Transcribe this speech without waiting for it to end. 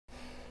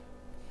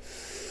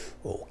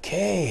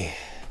Okay.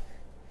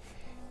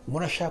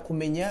 Murashaka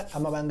kumenya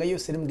amabanga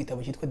yose ari mu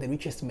gitabo cyitwa The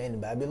Richest Man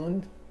in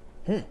Babylon?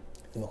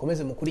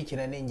 Nimukomeze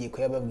mukurikirane ngiye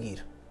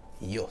kuyababwira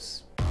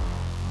yose.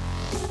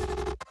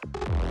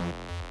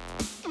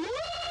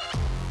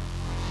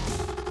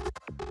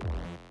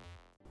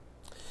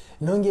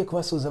 Nongeye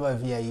kubasuza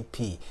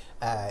AbaVIP.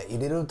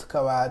 Rero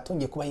tukaba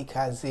tongeye kubaha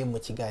ikaze mu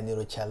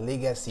kiganiro cya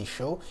Legacy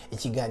Show,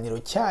 ikiganiro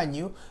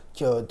cyanyu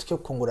cyo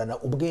kungurana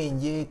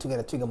ubwenge,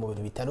 tugana twiga mu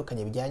bintu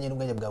bitandukanye bijyanye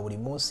n'ubwenge bwa buri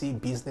munsi,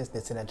 business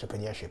ndetse na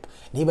entrepreneurship.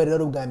 Niba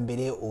rero ubwa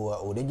mbere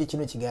urebye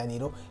kino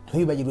kiganiro,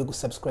 ntwibagirwe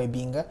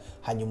gusubscribinga,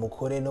 hanyuma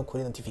ukore no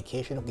kuri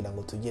notification kugira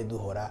ngo tujye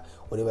duhora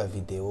ureba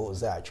video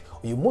zacu.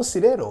 Uyu munsi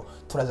rero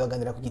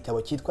turazaganira ku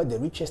gitabo cyitwa The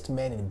Richest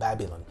Man in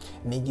Babylon.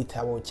 Ni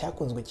igitabo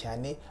cyakunzwe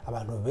cyane,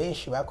 abantu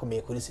benshi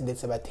bakomeye kuri si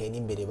ndetse bateye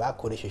n'imbere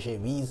bakoresheje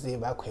bize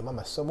bakuyemo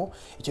amasomo.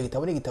 Icyo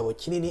gitabo ni igitabo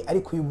kinini,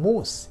 ariko uyu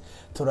munsi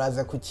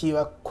turaza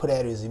kukiba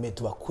kuri resume,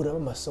 tubakuramo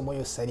amasomo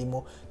yose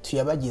arimo,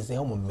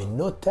 tuyabagezeho mu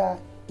minota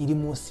iri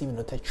munsi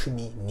y'iminota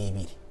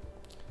 12.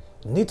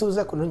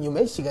 Nituza nyuma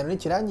y'ikiganiro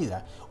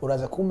kirangira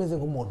uraza kuba umeze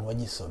nk'umuntu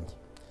wagisomye.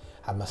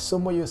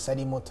 Amasomo yose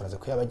arimo turaza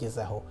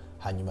kuyabagezaho,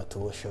 hanyuma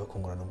tubosheho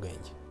kungurana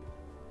ubwenge.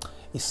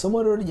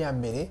 Isomo rero rya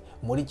mbere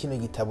muri kino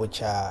gitabo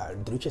cya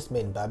The Richest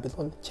Man in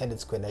Babylon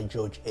cyanditswe na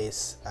George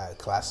S.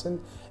 Clason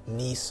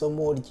ni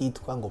isomo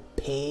ryitwa ngo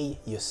Pay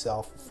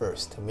Yourself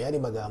First. Mu yandi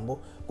magambo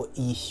ngo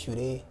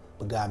iyishyure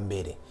bwa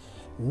mbere.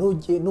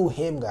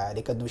 Nuhembwa,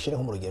 reka dubishire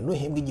nko mu rugero,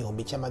 nuhembwa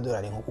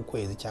 $1,000 nko ku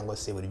kwezi cyangwa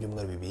se buri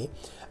byumweru bibiri,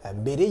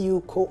 mbere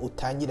yuko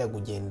utangira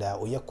kugenda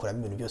uyakuramo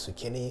ibintu byose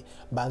ukeneye,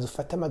 banza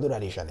ufate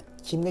 $100.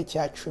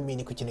 1/10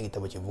 niko kino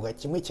gitabo kivuga,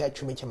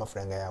 1/10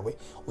 cy'amafaranga yawe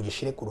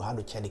ugishire ku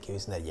ruhande ucyandike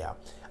izina ryawe.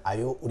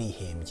 Ayo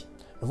urihembye.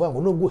 Nuvuga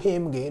ngo nubwo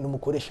uhembwe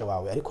n'umukoresha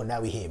wawe, ariko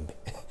nawe ihembe.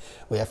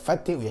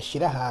 Uyafate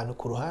uyashira ahantu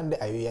ku ruhande,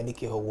 ayo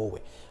yandikeho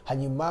wowe.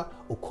 Hanyuma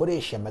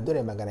ukoresha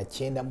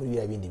 $900 muri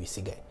biriya bindi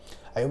bisigaye.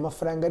 Ayo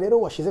mafaranga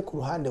rero washize ku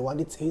ruhande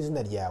wanditseho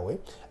izina ryawe,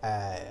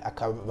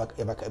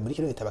 muri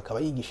kino gitabo akaba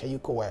yigisha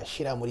yuko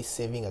wayashira muri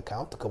saving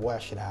account, ukaba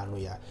wayashira ahantu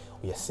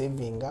ya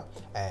savinga.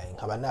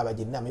 Nkaba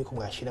nabagira inama yuko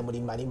mwashira muri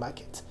money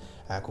market,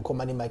 kuko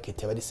money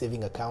market yaba ari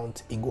saving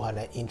account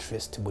iguhana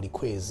interest buri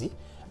kwezi,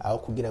 aho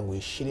kugira ngo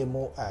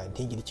uyishiremo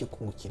ntigire icyo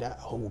kungukira,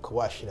 ahubwo ukaba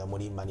washira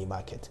muri money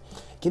market.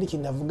 Ikindi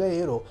kintu navuga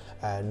rero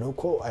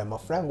nuko ayo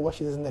mafaranga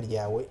washize izina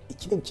ryawe,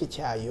 ikindi gice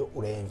cyayo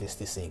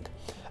urainvestinga.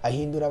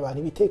 Ahindura abantu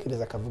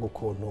ibitekerezo, akavuga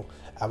ukuntu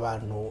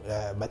abantu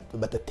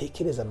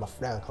badatekereza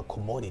amafaranga nka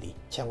commodity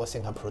cyangwa se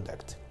nka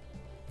product.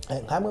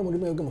 Nkamwe muri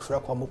mwebwe mushobora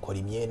kuba mukora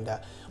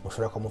imyenda,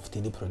 mushobora kuba mufite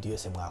indi produit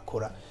yose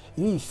mwakora,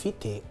 iyo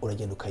uyifite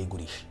uragenda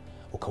ukayigurisha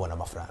ukabona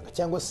amafaranga,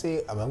 cyangwa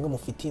se abamwe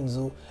mufite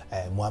inzu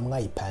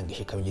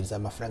mwayipangisha ikabinjiriza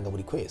amafaranga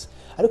buri kwezi.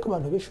 Ariko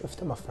abantu benshi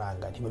bafite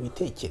amafaranga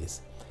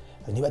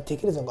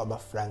ntibatekereza ngo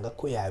amafaranga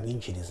ko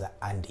yabinjiriza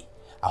andi,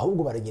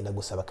 ahubwo baragenda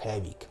gusa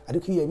bakayabika,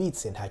 ariko iyo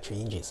yabitse ntacyo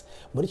yinjiza.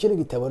 Muri kino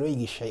gitabo rero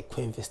yigisha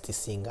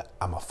kwinvestinga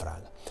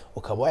amafaranga,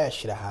 ukaba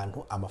wayashira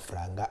ahantu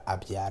amafaranga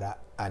abyara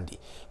andi.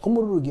 Nko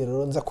muri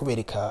urugero nza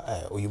kubereka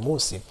uyu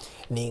munsi,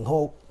 ni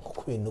nko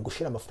ku bintu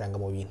gushira amafaranga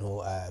mu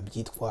bintu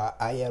byitwa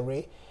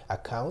IRA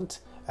account,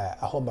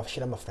 aho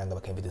bashira amafaranga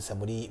bakayabitsa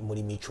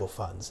muri mutual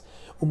funds.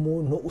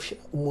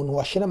 Umuntu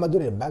washira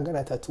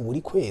 $300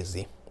 buri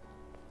kwezi,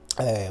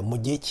 mu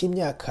gihe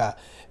cy'imyaka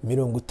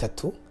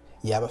 30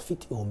 yaba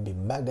afite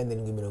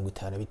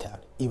 $455.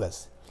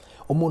 Ibaze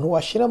umuntu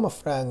washira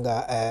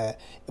amafaranga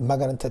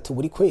 $300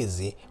 buri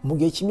kwezi, mu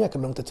gihe cy'imyaka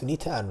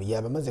 35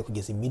 yaba amaze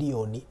kugeza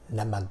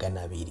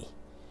 $1,200,000.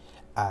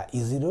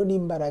 Izi rero ni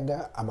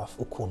imbaraga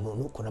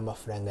ukuntu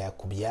amafaranga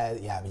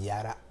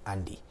yabyara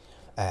andi.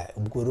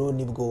 Ubwo rero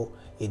nibwo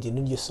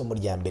niryo somo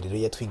rya mbere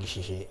rero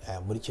yatwigishije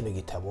muri kino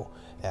gitabo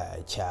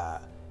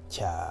cya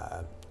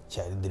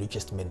The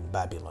Richest Man in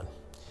Babylon.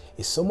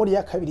 Isomo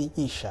rya kabiri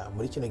yigisha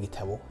muri kino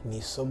gitabo ni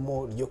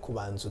isomo ryo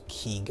kubanza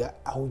ukiga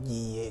aho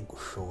ugiye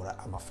gushora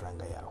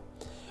amafaranga yawe.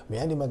 Mu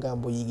yandi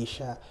magambo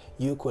yigisha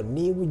yuko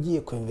niba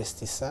ugiye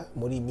kuinvestisa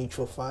muri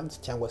mutual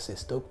funds cyangwa se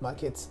stock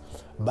markets,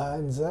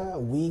 banza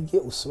wige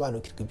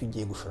usobanukirwe ibyo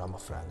ugiye gushora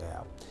amafaranga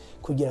yawe,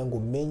 kugira ngo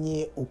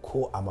umenye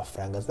uko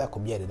amafaranga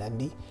azakubyarira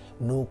andi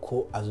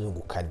nuko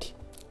azunguka andi.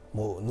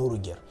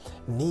 N'urugero,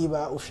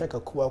 niba ushaka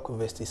kuba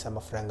kuinvestisa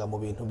amafaranga mu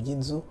bintu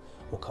by'inzu,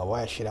 ukaba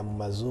wayashira mu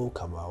mazu,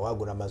 ukaba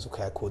wagura amazu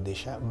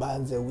ukayakodesha,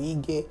 banze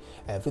wige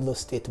real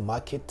estate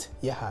market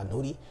y'ahantu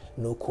uri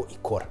nuko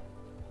ikora.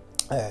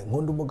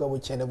 Nkunda umugabo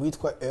cyane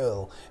witwa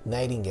Earl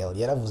Nightingale,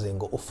 yaravuze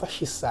ngo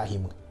ufashe isaha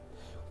imwe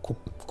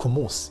ku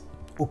munsi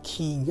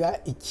ukiga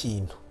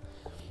ikintu,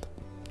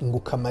 ngo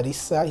ukamara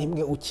isaha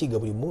imwe ukiga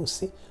buri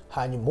munsi,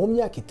 hanyuma mu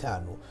myaka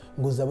 5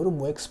 ngo uzaba uri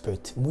umu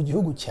expert mu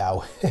gihugu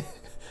cyawe.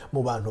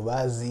 mu bantu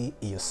bazi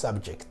iyo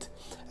subject.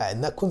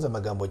 Nakunze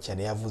amagambo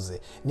cyane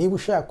yavuze, niba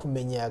ushaka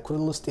kumenya kuri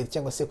real estate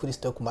cyangwa se kuri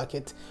stock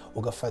market,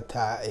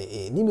 ugafata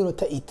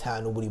n'iminota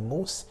 5 buri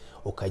munsi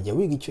ukajya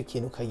wiga icyo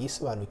kintu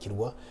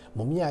ukagisobanukirwa,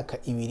 mu myaka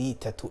 2,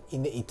 3,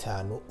 4,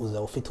 5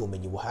 uzaba ufite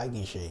ubumenyi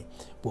buhagije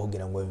bwo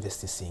kugira ngo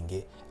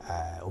investing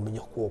umenye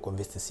uko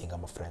investing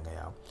amafaranga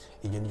yawe.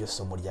 Iryo niryo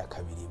somo rya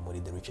kabiri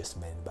muri The Richest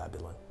Man in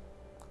Babylon,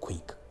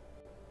 kwiga.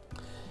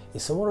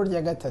 Isomo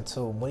rya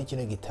gatatu muri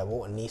kino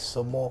gitabo ni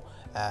isomo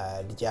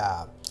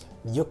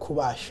ryo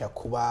kubasha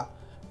kuba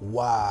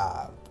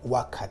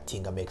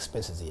wakatinga ama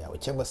expenses yawe,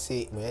 cyangwa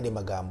se mu yandi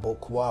magambo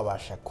kuba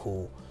wabasha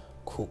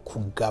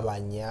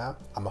kugabanya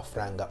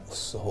amafaranga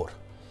usohora.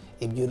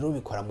 Ibyo rero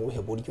bikora mu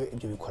buhe buryo?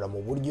 Ibyo bikora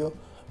mu buryo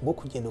bwo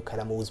kugenda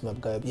ukara mu buzima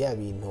bwawe bya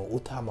bintu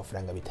utaha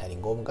amafaranga bitari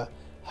ngombwa,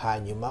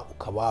 hanyuma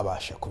ukaba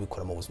wabasha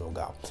kubikora mu buzima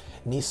bwawe.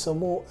 Ni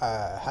isomo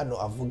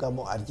hano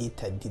avugamo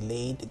aryita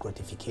delayed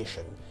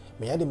gratification.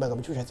 Mu yandi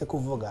magambo icyo ushatse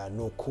kuvuga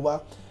ni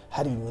ukuba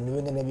hari ibintu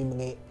bimwe na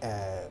bimwe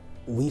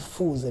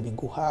wifuza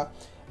biguha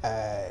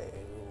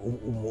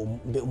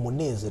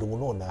umunezero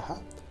ubunonaha,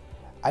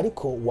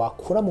 ariko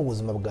wakura mu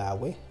buzima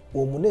bwawe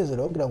uwo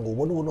munezero wagira ngo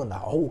ubone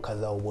ubunonaha, aho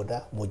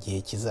ukazawubona mu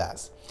gihe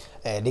kizaza.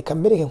 Reka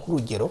mbereke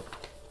nk'urugero,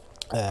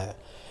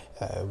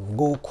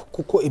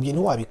 kuko ibyo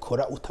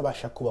ntiwabikora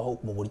utabasha kubaho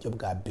mu buryo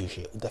bwa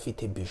budget,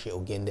 udafite budget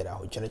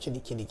ugenderaho. Icyo nacyo ni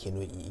ikindi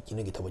kintu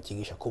kino gitabo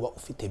cyigisha, kuba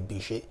ufite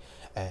budget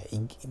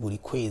buri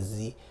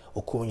kwezi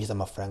uko winjiza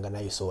amafaranga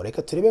nayo usohora.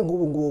 Reka turebe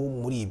nk'ubu ngubu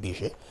muri iyi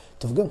budget,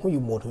 tuvuge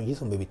nk'uyu muntu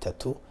winjiza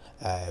 $3,000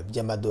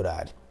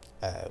 by'amadolari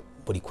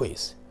buri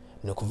kwezi.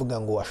 Ni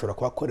ukuvuga ngo ashobora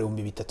kuba akorera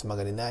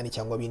 $3,800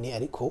 cyangwa 4,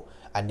 ariko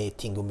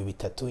anetinga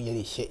 $3,000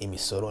 yarishe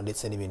imisoro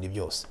ndetse n'ibindi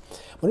byose.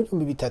 Muri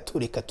 $3,000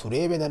 reka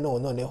turebe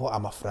noneho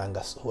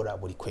amafaranga asohora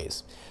buri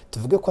kwezi.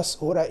 Tuvuge ko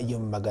asohora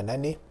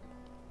 $400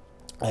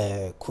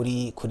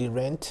 kuri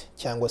rent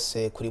cyangwa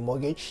se kuri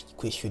mortgage,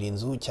 kwishyura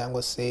inzu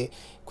cyangwa se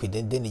ku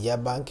ideni rya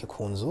banki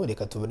ku nzu.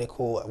 Reka tubone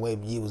ko we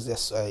byibuze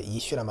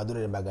yishyura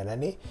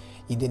 $400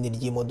 y'ideni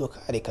ry'imodoka.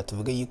 Reka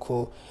tuvuge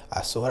yuko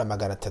asohora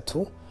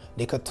 $300.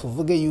 Reka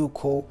tuvuge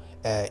yuko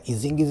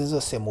izi ngizi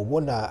zose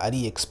mubona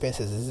ari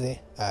expenses ze,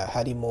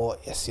 harimo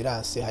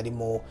assurance,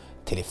 harimo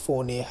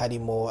telefone,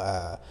 harimo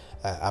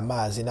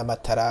amazi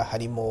n'amatara,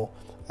 harimo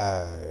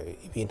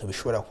ibintu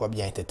bishobora kuba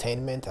bya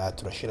entertainment.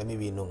 Turashiramo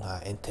ibintu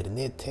nka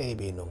internet,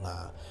 ibintu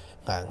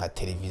nka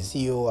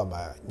televiziyo,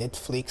 ama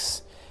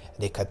Netflix.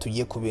 Reka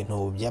tujye ku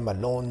bintu by'ama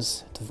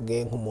loans,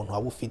 tuvuge nk'umuntu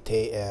waba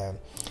ufite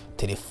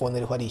telefone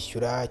ariho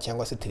arishyura,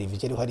 cyangwa se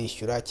televiziyo ariho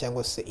arishyura,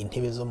 cyangwa se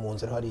intebe zo mu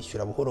nzu ariho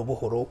arishyura buhoro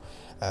buhoro.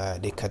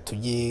 Reka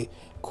tujye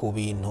ku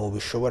bintu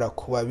bishobora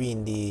kuba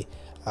bindi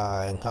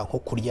nko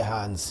kurya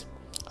hanze.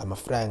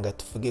 Amafaranga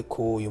tuvuge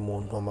ko uyu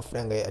muntu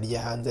amafaranga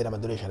arya hanze ari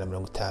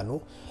 $150.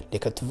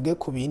 Reka tuvuge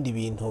ku bindi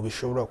bintu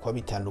bishobora kuba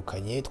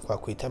bitandukanye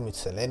twakwita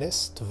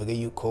miscellaneous. Tuvuge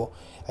yuko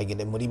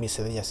agenda muri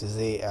miscellaneous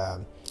ze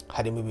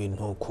harimo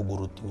ibintu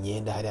kugura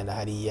imyenda hariya na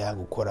hariya,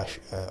 gukora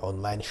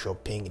online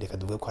shopping. Reka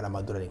tuvuge ko ari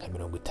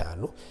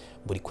 $50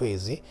 buri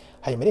kwezi.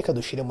 Hanyuma reka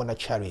dushiremo na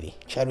charity.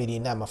 Charity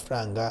ni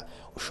amafaranga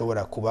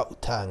ushobora kuba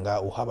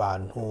utanga uha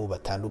abantu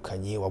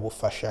batandukanye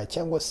wabufasha,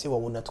 cyangwa se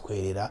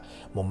wabunatwerera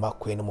mu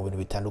makwe no mu bintu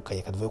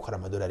bitandukanye. Tuvuge ko ari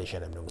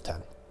 $150.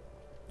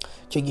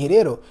 Icyo gihe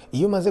rero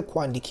iyo umaze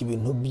kwandika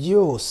ibintu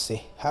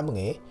byose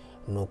hamwe,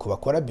 nuko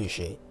bakora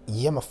budget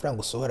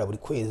y'amafaranga usohora buri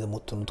kwezi mu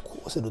tuntu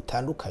twose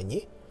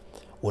dutandukanye,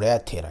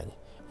 urayateranya.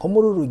 Nko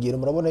muri urugero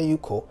murabona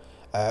yuko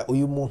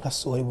uyu muntu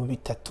asohora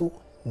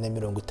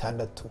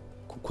 $360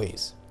 ku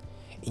kwezi,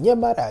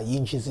 inyamara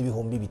yinjiza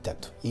 $3,000.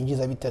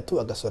 Yinjiza 3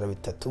 agasohora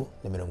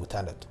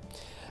 $360.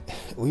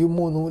 Uyu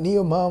muntu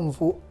niyo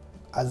mpamvu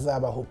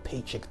azabaho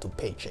paycheck to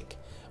paycheck.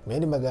 Mu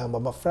yandi magambo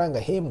amafaranga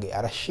hembwe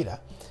arashira,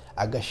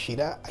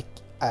 agashira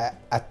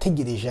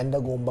ategereje andi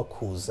agomba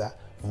kuza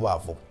vuba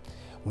vuba.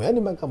 Mu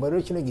yandi magambo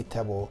rero kino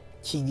gitabo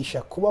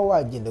cyigisha kuba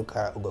wagenda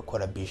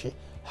ugakora budget,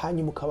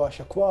 hanyuma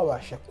ukabasha kuba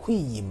wabasha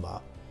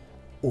kwiyima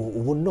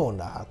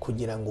ubunonaha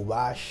kugira ngo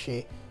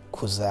ubashe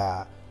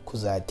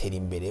kuzatera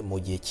imbere mu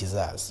gihe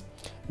kizaza.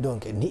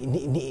 Donc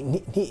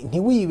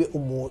ntiwibe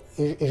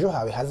ejo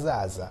hawe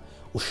hazaza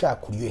ushaka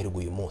kuryoherwa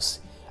uyu munsi,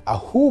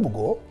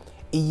 ahubwo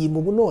iyi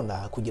mu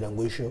bunonaha kugira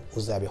ngo ejo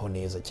uzabeho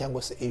neza,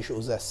 cyangwa se ejo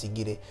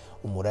uzasigire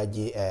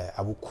umurage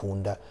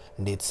abukunda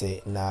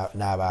ndetse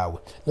n'abawe.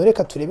 None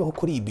reka turebe ko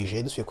kuri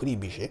budget, dusuye kuri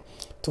budget,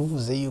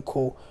 tuvuze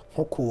yuko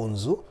nko ku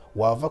nzu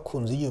wava ku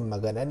nzu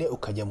 $400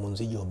 ukajya mu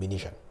nzu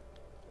 $1,100.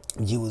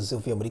 Byibuze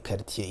uvuye muri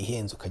quartier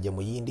ihenze ukajya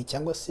mu yindi,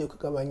 cyangwa se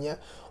ukagabanya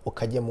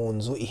ukajya mu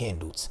nzu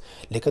ihendutse.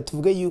 Reka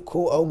tuvuge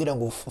yuko aho kugira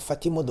ngo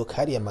ufate imodoka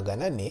hari ya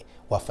 $400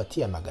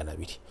 wafatiye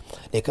 $200.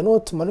 Reka no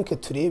tumanuke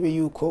turebe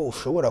yuko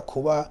ushobora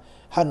kuba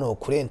hano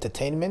kuri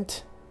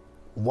entertainment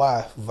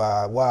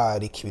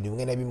wareka ibintu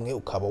bimwe na bimwe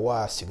ukaba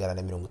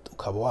wasigarana 50,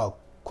 ukaba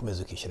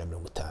wakomeza ukishyura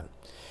 50.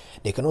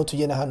 Reka no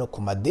tugena hano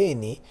ku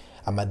madeni,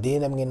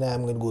 amadeni amwe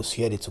namwe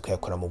rwose uyaretse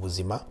ukayakora mu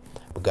buzima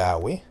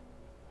bwawe,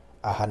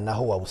 aha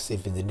naho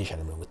wabusevinze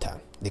 $150.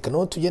 Reka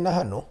no tugena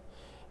hano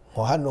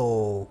nko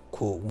hano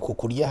ku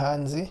kurya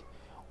hanze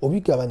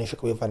ubigabanisha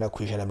kubivana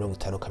ku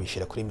 150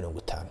 ukabishira kuri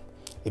 50.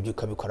 Ibyo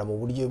ukabikora mu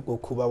buryo bwo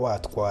kuba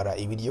watwara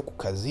ibiryo ku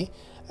kazi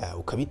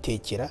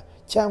ukabitekera,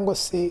 cyangwa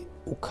se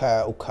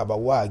ukaba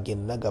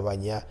wagenda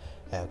nagabanya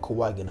ko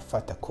wagenda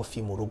ufata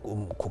coffee mu rugo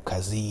ku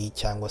kazi,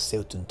 cyangwa se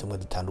utuntu tumwe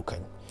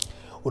dutandukanye.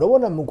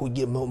 Urabona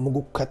mu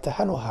gukata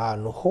hano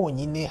hantu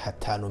honyine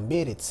hatanu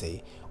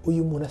mberetse,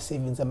 uyu muntu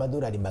asevinze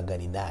amadolari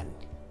 800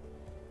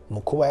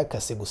 mu kuba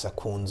yakase gusa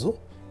ku nzu,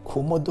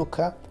 ku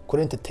modoka,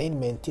 kuri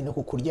entertainment no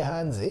kukurya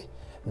hanze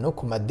no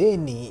ku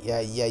madeni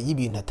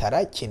y'ibintu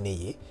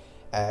atarakeneye.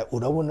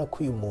 Urabona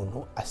ko uyu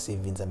muntu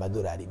asevinze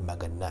amadolari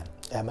 800.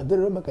 Aya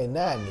madolari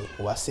 800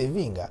 wa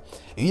sevinga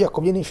iyo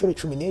yakobye n'inshuro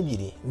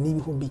 12 ni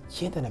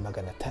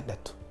 9600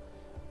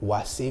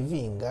 wa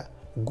sevinga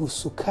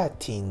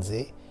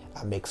gusukatinze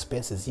ama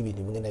expenses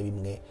y'ibintu bimwe na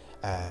bimwe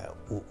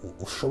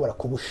ushobora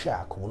kuba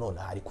ushaka ubu none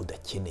hari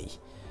kudakeneye.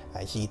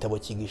 Iki gitabo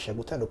kigisha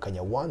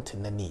gutandukanya want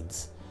na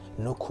needs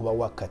no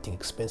kuba cutting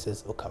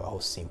expenses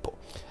ukabaho simple.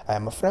 Aya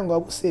mafaranga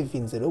waba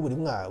usevinze rero buri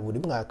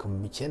mwaka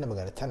mu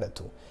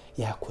 9600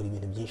 yakora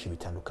ibintu byinshi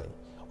bitandukanye.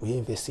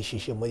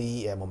 Uyinvestishije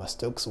mu ma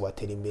stocks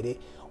watera imbere,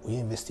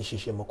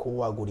 uyinvestishije mu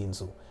kuba wagura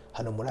inzu.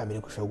 Hano muri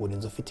Amerika ushobora kugura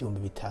inzu ufite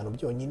 5,000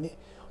 byonyine,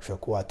 ushobora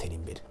kuba watera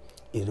imbere.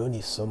 Iro ni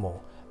isomo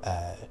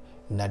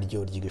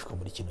naryo ryigishwa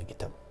muri kino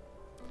gitabo,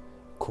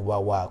 kuba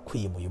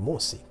wakwima uyu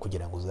munsi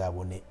kugira ngo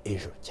uzabone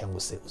ejo,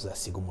 cyangwa se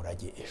uzasiga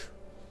umurage ejo.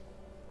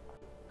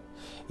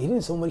 Iri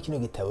isomo muri kino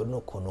gitabo no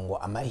kuntu ngo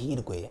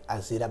amahirwe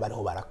azira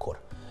bariho barakora.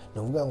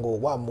 Nuvuga ngo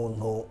wa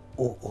muntu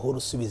uhora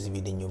usubiza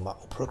ibintu inyuma,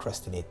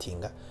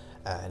 procrastinating,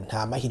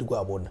 nta mahirwe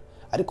abona.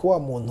 Ariko wa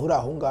muntu uri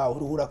aho ngaho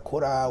uri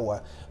urakora,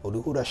 uri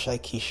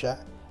urashakisha,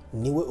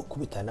 niwe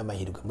ukubitana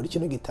amahirwe. Muri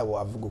kino gitabo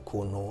avuga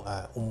ukuntu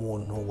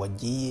umuntu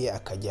wagiye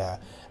akajya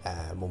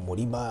mu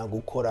murima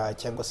gukora,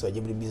 cyangwa se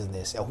wagiye muri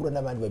business ahura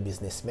n'abandi ba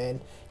businessmen,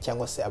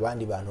 cyangwa se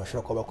abandi bantu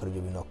bashobora kuba bakora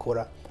ibyo bintu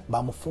bakora,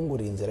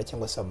 bamufungurira inzira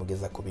cyangwa se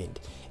bamugeza ku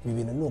bindi. Ibi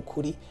bintu ni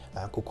ukuri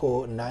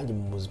kuko nanjye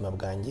mu buzima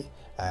bwanjye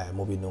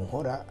mu bintu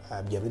nkora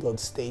bya real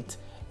estate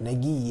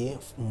nagiye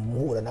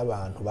muhura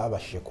n'abantu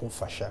babashije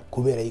kumfasha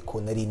kubera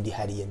yuko nari ndi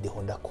hariya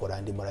ndiho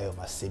ndakora, ndi muri ayo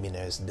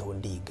seminars ndiho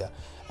ndiga,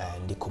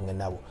 ndi kumwe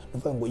nabo.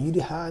 Nuvuga ngo iyo uri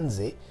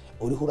hanze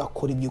uriho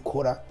urakora ibyo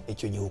ukora,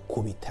 icyo gihe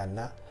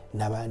ukubitana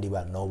n'abandi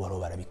bantu nabo baro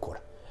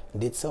barabikora,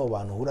 ndetse abo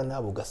bantu uhura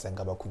nabo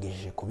ugasanga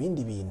bakugejeje ku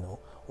bindi bintu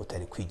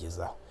utari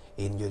kwigezaho.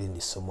 Iri niryo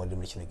rindi somo riri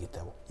muri kino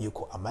gitabo,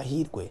 yuko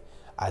amahirwe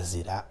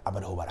azira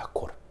abariho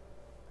barakora.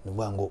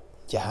 Nuvuga ngo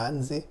jya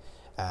hanze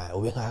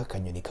ube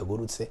nk'akanyoni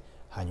kagurutse,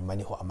 hanyuma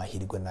niho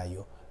amahirwe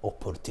nayo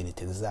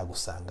opportunity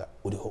zizagusanga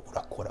uriho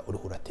urakora,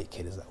 uriho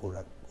uratekereza,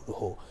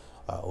 uriho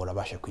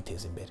urabasha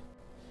kwiteza imbere.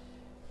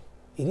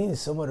 Iri ni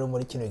somo rero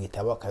muri kino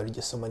gitabo, akaba ari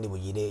ryo somo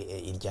nibugire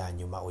irya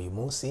nyuma uyu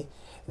munsi,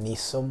 ni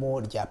isomo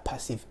rya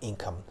passive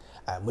income.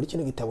 Muri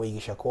kino gitabo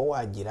yigisha kuba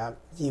wagira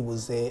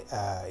byibuze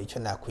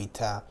icyo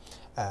nakwita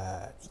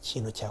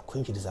ikintu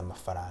cyakwinjiriza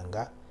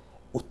amafaranga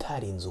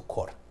utarinze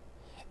ukora.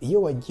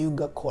 Iyo wagiye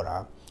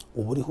ugakora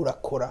uba uriho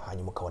urakora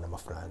hanyuma ukabona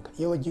amafaranga.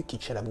 Iyo wagiye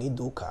ukicara mu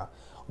iduka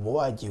uba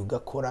wagiye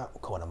ugakora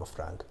ukabona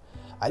amafaranga.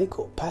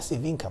 Ariko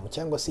passive income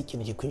cyangwa se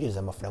ikintu kikwinjiriza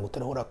amafaranga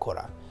utariho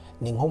urakora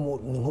ni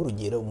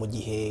nk'urugero mu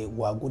gihe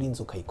wagura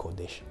inzu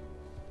ukayikodesha.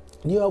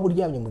 Niyo waba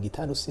uryamye mu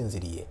gitanda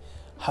usinziriye,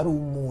 hari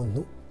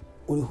umuntu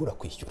uriho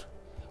urakwishyura,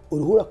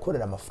 uriho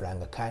urakorera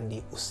amafaranga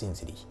kandi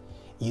usinziriye.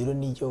 Iyo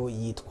niyo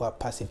yitwa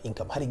passive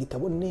income. Hari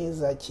igitabo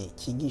neza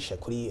kigisha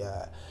kuri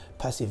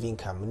passive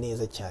income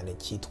neza cyane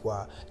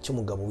cyitwa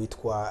cy'umugabo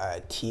witwa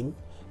Tim.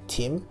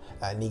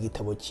 Ni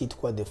igitabo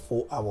cyitwa The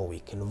 4-Hour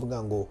Week.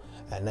 Nuvuga ngo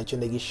nacyo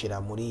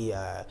ndagishira muri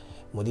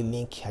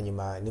link,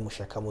 hanyuma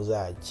nimushaka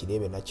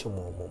muzakirebe nacyo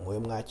mu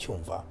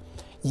mwacyumva.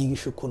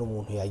 Yigisha ukuntu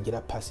umuntu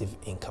yagira passive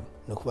income,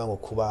 no kuvuga ngo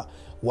kuba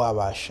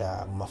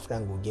wabasha mu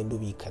mafaranga ugenda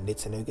ubika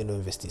ndetse nayo ugenda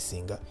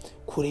investinga,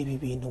 kureba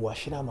ibintu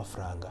washira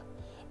amafaranga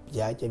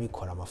byajya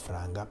bikora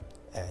amafaranga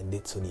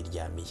ndetse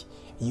uniryamiye.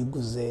 Iyo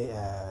uguze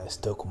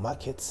stock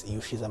markets, iyo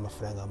ushize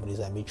amafaranga muri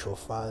za mutual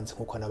funds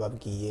nkuko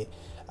nababwiye,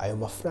 ayo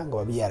mafaranga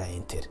babi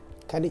yaraentere.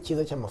 Kandi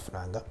ikiza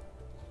cy'amafaranga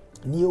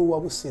niyo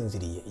waba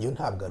usinziriye, iyo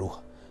ntabwo aruha,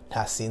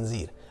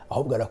 ntasinzira,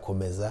 ahubwo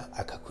arakomeza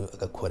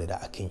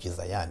agakorera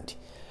akinjiza yandi.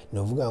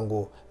 Nuvuga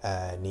ngo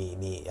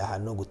ni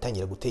ahantu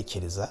gutangira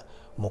gutekereza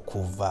mu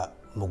kuva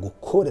mu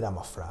gukorera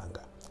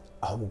amafaranga,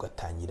 ahubwo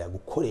ugatangira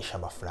gukoresha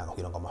amafaranga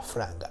kugira ngo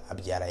amafaranga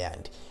abyara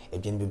yandi.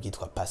 Ibyo nibyo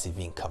byitwa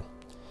passive income.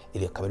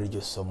 Iri akaba ari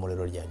ryo somo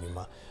rero rya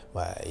nyuma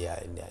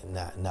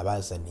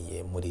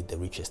nabazaniye muri The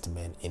Richest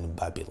Man in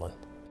Babylon.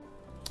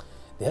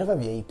 Rero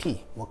AbaVips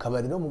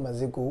mukaba rero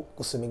mumaze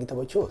gusoma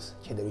igitabo cyose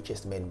cya The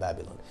Richest Man in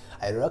Babylon.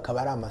 Ayo rero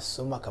akaba ari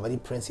amasomo, akaba ari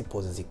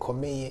principles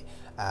zikomeye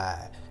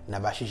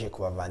nabashije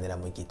kubavanira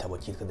mu gitabo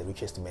cyitwa The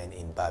Richest Man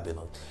in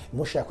Babylon.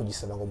 Mushaka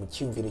kugisoma ngo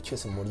mucyumvire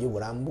cyose mu buryo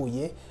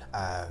burambuye,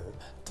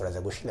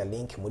 turaza gushira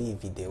link muri iyi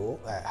video,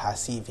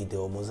 hasi iyi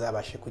video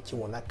muzabashe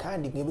kukibona,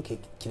 kandi mwibuke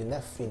kiri na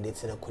free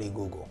ndetse no kuri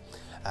Google.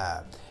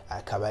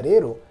 Akaba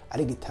rero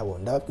ari igitabo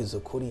ndababwiza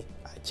ukuri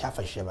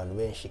cyafashije abantu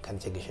benshi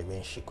kandi cyagishe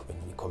benshi ku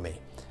bintu bikomeye.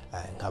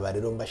 Nkaba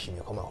rero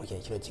mbashimiye ko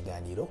mwakurikiranye kino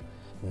kiganiro,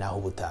 naho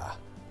ubutaha.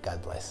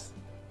 God bless.